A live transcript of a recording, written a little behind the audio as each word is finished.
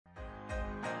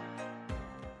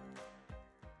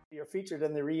you're featured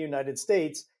in the Reunited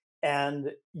States,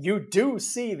 and you do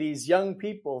see these young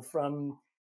people from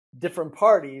different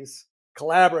parties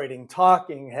collaborating,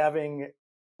 talking, having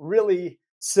really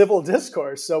civil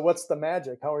discourse. So what's the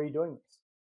magic? How are you doing this?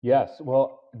 Yes,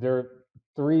 well, there are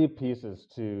three pieces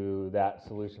to that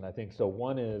solution, I think. So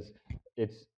one is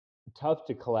it's tough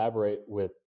to collaborate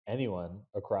with anyone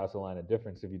across a line of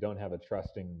difference if you don't have a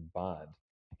trusting bond.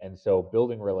 And so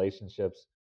building relationships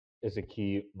is a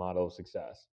key model of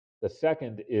success. The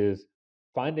second is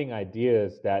finding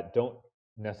ideas that don't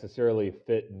necessarily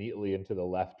fit neatly into the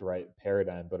left right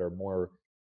paradigm, but are more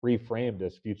reframed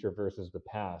as future versus the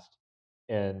past.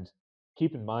 And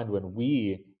keep in mind when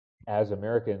we as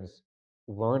Americans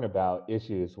learn about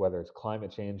issues, whether it's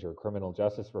climate change or criminal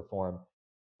justice reform,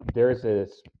 there's a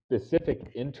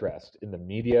specific interest in the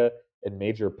media and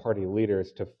major party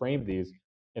leaders to frame these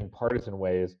in partisan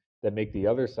ways that make the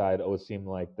other side always seem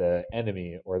like the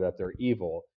enemy or that they're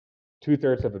evil.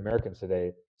 Two-thirds of Americans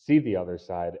today see the other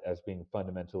side as being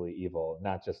fundamentally evil,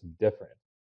 not just different.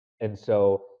 And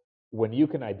so when you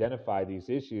can identify these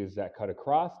issues that cut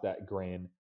across that grain,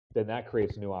 then that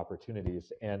creates new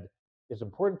opportunities. And it's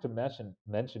important to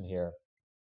mention here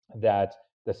that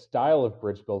the style of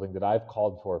bridge building that I've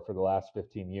called for the last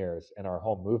 15 years and our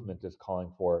whole movement is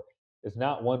calling for is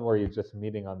not one where you're just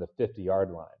meeting on the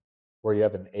 50-yard line, where you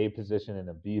have an A position and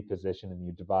a B position and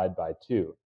you divide by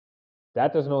two.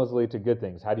 That doesn't always lead to good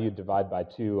things. How do you divide by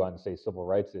two on, say, civil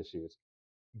rights issues?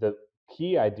 The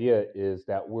key idea is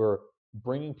that we're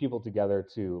bringing people together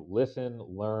to listen,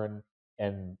 learn,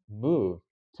 and move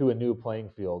to a new playing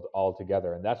field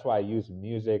altogether. And that's why I use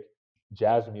music,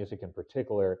 jazz music in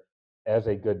particular, as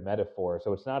a good metaphor.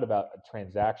 So it's not about a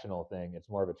transactional thing; it's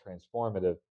more of a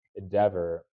transformative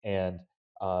endeavor. And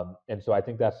so I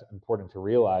think that's important to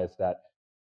realize that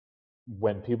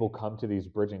when people come to these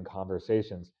bridging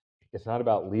conversations, it's not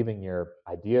about leaving your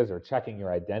ideas or checking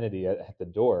your identity at the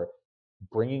door.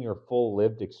 Bringing your full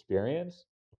lived experience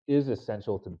is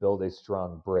essential to build a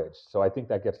strong bridge. So I think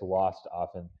that gets lost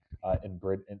often in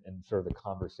sort of the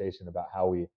conversation about how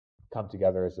we come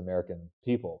together as American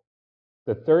people.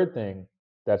 The third thing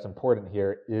that's important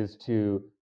here is to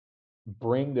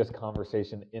bring this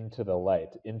conversation into the light,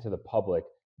 into the public.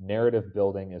 Narrative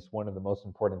building is one of the most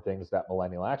important things that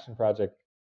Millennial Action Project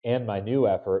and my new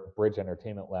effort, Bridge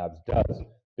Entertainment Labs, does,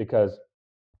 because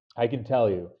I can tell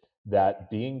you that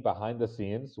being behind the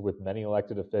scenes with many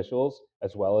elected officials,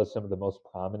 as well as some of the most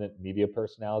prominent media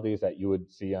personalities that you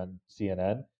would see on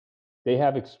CNN, they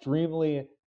have extremely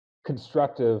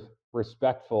constructive,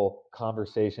 respectful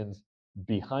conversations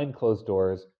behind closed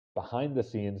doors, behind the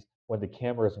scenes when the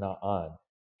camera is not on.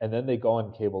 And then they go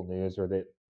on cable news or they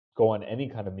go on any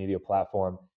kind of media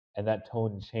platform and that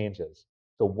tone changes.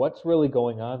 So, what's really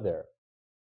going on there?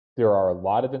 There are a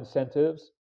lot of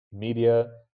incentives, media,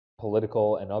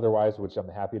 political, and otherwise, which I'm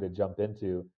happy to jump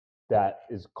into, that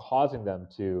is causing them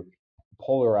to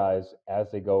polarize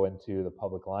as they go into the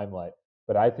public limelight.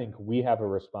 But I think we have a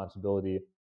responsibility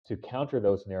to counter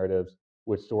those narratives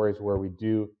with stories where we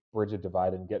do bridge a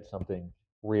divide and get something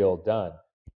real done.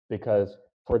 Because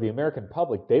for the American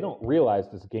public, they don't realize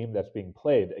this game that's being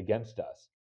played against us.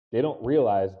 They don't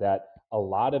realize that a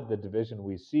lot of the division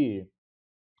we see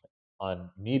on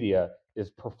media is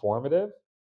performative.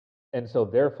 And so,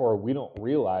 therefore, we don't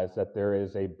realize that there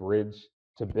is a bridge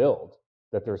to build,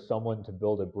 that there's someone to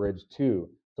build a bridge to.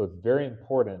 So, it's very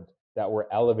important that we're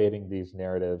elevating these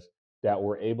narratives, that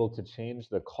we're able to change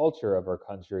the culture of our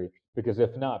country, because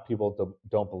if not, people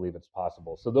don't believe it's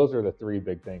possible. So, those are the three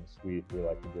big things we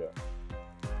like to do.